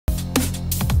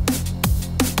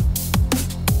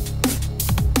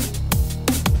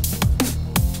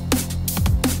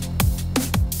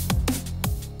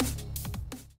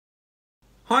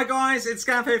Hi guys, it's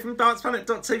Gav here from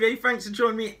dartsplanet.tv. Thanks for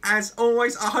joining me as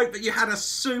always. I hope that you had a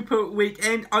super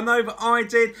weekend. I know that I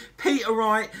did. Peter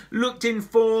Wright looked in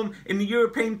form in the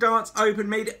European Darts Open,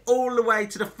 made it all the way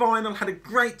to the final, had a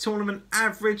great tournament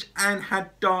average and had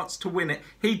darts to win it.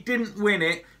 He didn't win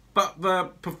it, but the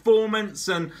performance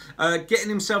and getting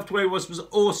himself to where he was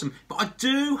awesome. But I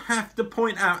do have to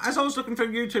point out, as I was looking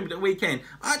through YouTube at the weekend,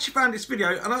 I actually found this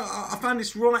video and I found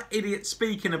this right idiot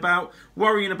speaking about,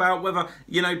 worrying about whether,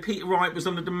 you know, Peter Wright was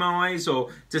on the demise, or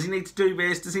does he need to do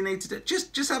this, does he need to do...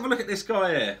 Just have a look at this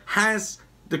guy here.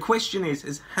 The question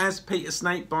is has Peter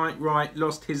Snakebite Wright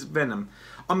lost his venom?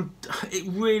 It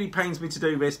really pains me to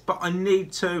do this, but I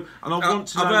need to, and I want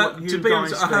to know what you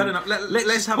guys think.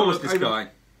 Let's have a look at this guy.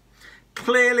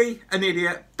 Clearly an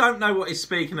idiot, don't know what he's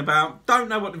speaking about, don't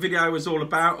know what the video was all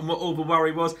about and what all the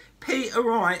worry was. Peter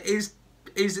Wright is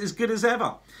as good as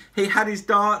ever. He had his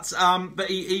darts that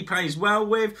he plays well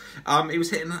with. He was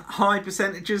hitting high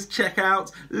percentages,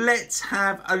 checkouts. Let's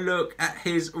have a look at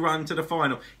his run to the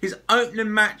final. His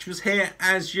opening match was here,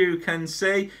 as you can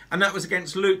see, and that was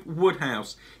against Luke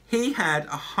Woodhouse. He had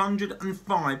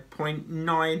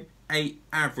 105.98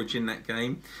 average in that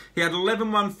game. He had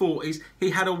 11 140s.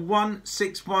 He had a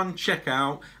 161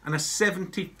 checkout and a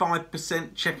 75%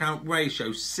 checkout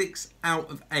ratio, 6 out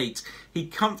of 8. He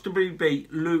comfortably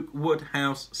beat Luke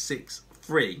Woodhouse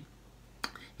 6-3.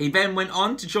 He then went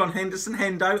on to John Henderson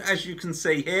Hendo, as you can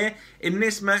see here. In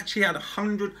this match, he had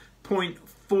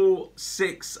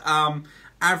 100.46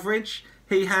 average.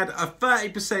 He had a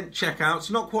 30% checkouts,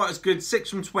 not quite as good, 6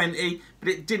 from 20, but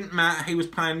it didn't matter. He was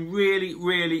playing really,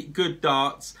 really good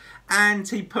darts, and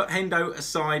he put Hendo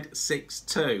aside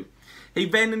 6-2. He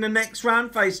then, in the next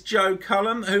round, faced Joe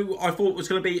Cullum, who I thought was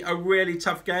going to be a really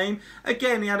tough game.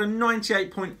 Again, he had a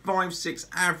 98.56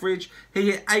 average.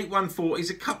 He hit 8 140s,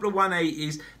 a couple of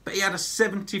 180s, but he had a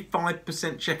 75%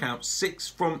 checkout, 6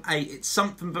 from 8. It's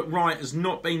something that Wright has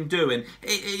not been doing.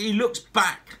 He looks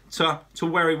back to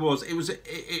where he was.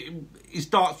 His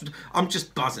darts, I'm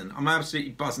just buzzing. I'm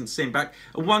absolutely buzzing to see him back.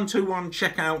 A 1-2-1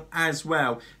 checkout as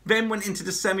well. Then went into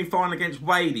the semi-final against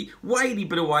Wadey. Wadey,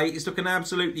 by the way, is looking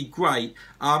absolutely great.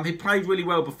 He played really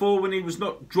well before when he was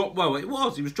not dropped well. He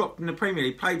was dropped in the Premier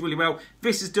League. Played really well.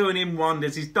 This is doing him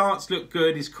wonders. His darts look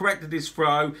good. He's corrected his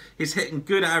throw. He's hitting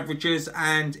good averages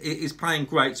and is playing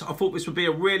great. So I thought this would be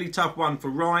a really tough one for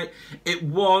Wright. It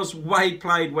was. Wade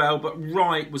played well, but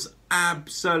Wright was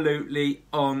absolutely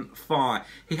on fire.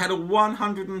 He had a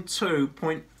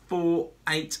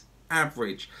 102.48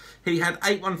 average. He had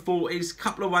 8 140s,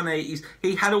 couple of 180s.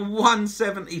 He had a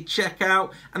 170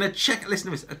 checkout and listen to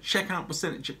this, a checkout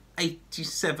percentage of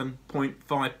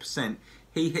 87.5%.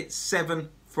 He hit 7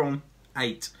 from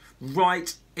 8.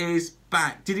 Wright is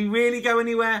back. Did he really go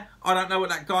anywhere? I don't know what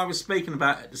that guy was speaking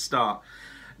about at the start.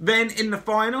 Then in the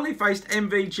final, he faced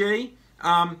MVG.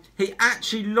 He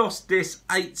actually lost this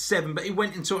 8-7, but he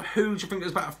went into a huge, I think it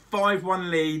was about a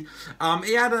 5-1 lead.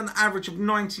 He had an average of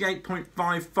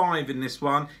 98.55 in this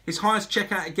one. His highest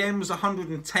checkout again was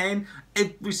 110.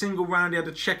 Every single round he had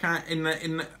a checkout in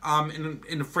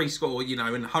the free score, you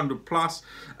know, in 100 plus.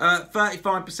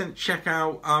 35%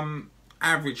 checkout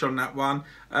average on that one.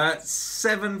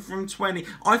 7 from 20.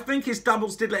 I think his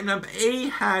doubles did let him know, but he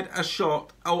had a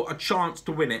shot or a chance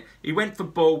to win it. He went for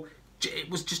ball.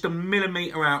 It was just a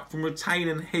millimetre out from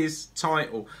retaining his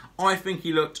title. I think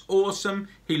he looked awesome.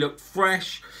 He looked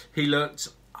fresh. He looked...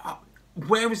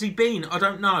 where has he been? I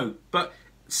don't know. But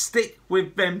stick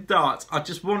with them darts. I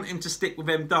just want him to stick with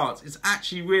them darts. It's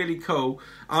actually really cool.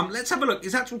 Let's have a look.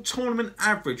 His actual tournament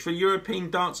average for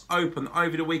European Darts Open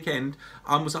over the weekend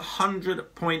was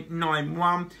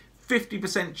 100.91.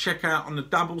 50% checkout on the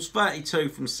doubles, 32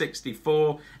 from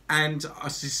 64, and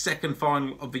it's his second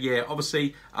final of the year.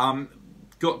 Obviously,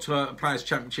 got to a Players'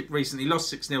 Championship recently, lost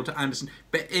 6-0 to Anderson,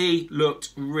 but he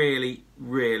looked really,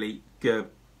 really good.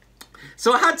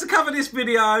 So I had to cover this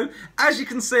video. As you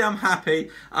can see, I'm happy.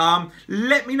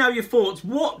 Let me know your thoughts.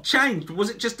 What changed? Was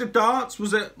it just the darts?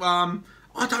 Was it... I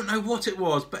don't know what it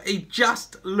was, but he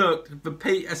just looked the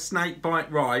Peter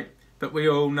Snakebite Wright that we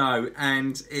all know,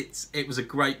 and it was a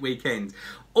great weekend.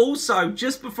 Also,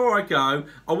 just before I go,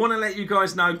 I want to let you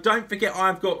guys know, don't forget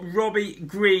I've got Robbie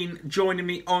Green joining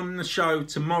me on the show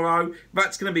tomorrow.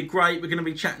 That's going to be great. We're going to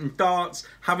be chatting darts,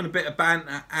 having a bit of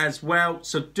banter as well.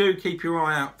 So do keep your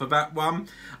eye out for that one.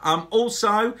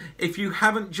 Also, if you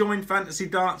haven't joined Fantasy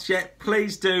Darts yet,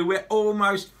 please do. We're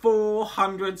almost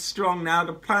 400 strong now.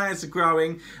 The players are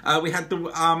growing. We had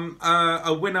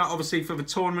a winner, obviously, for the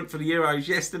tournament for the Euros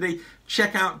yesterday.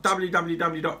 Check out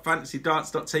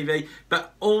www.fantasydarts.tv.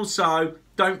 But also,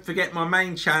 don't forget my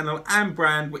main channel and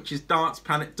brand, which is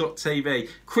danceplanet.tv.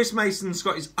 Chris Mason's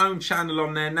got his own channel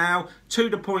on there now. To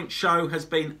the Point show has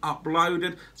been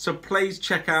uploaded, so please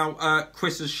check out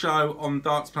Chris's show on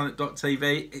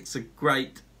danceplanet.tv. It's a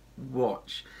great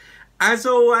watch. As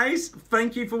always,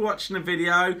 thank you for watching the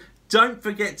video. Don't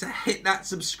forget to hit that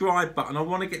subscribe button. I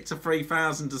want to get to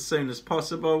 3,000 as soon as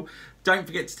possible. Don't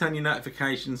forget to turn your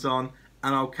notifications on,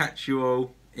 and I'll catch you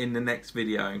all in the next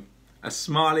video. A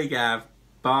smiley Gav.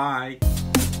 Bye.